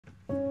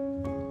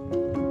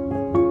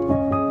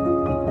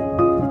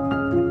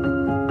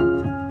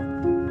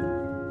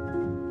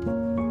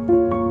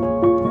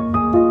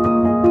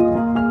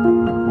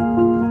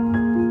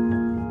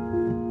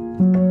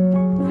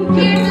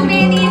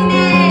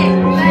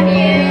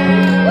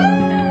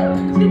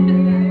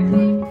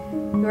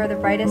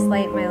brightest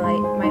light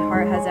my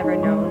heart has ever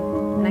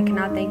known, and I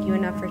cannot thank you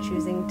enough for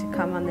choosing to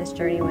come on this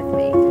journey with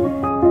me.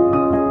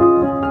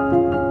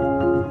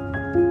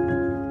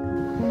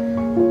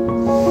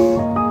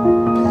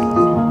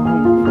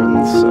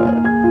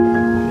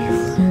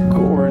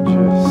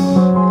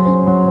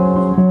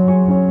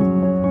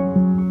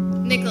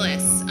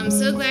 Nicholas, I'm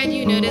so glad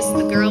you noticed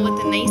the girl with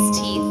the nice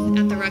teeth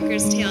at the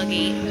Rutgers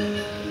tailgate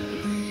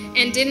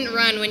and didn't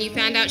run when you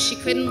found out she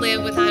couldn't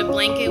live without a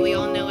blanket we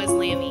all know as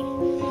Lammy.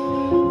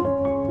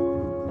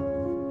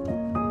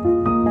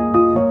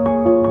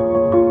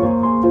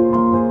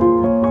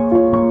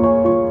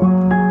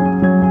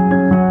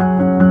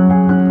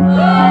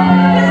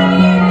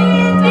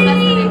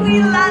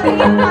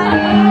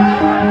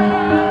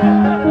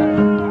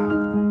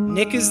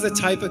 Nick is the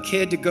type of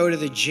kid to go to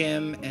the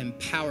gym and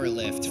power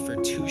lift for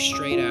 2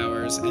 straight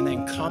hours and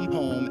then come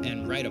home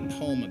and write a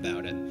poem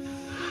about it.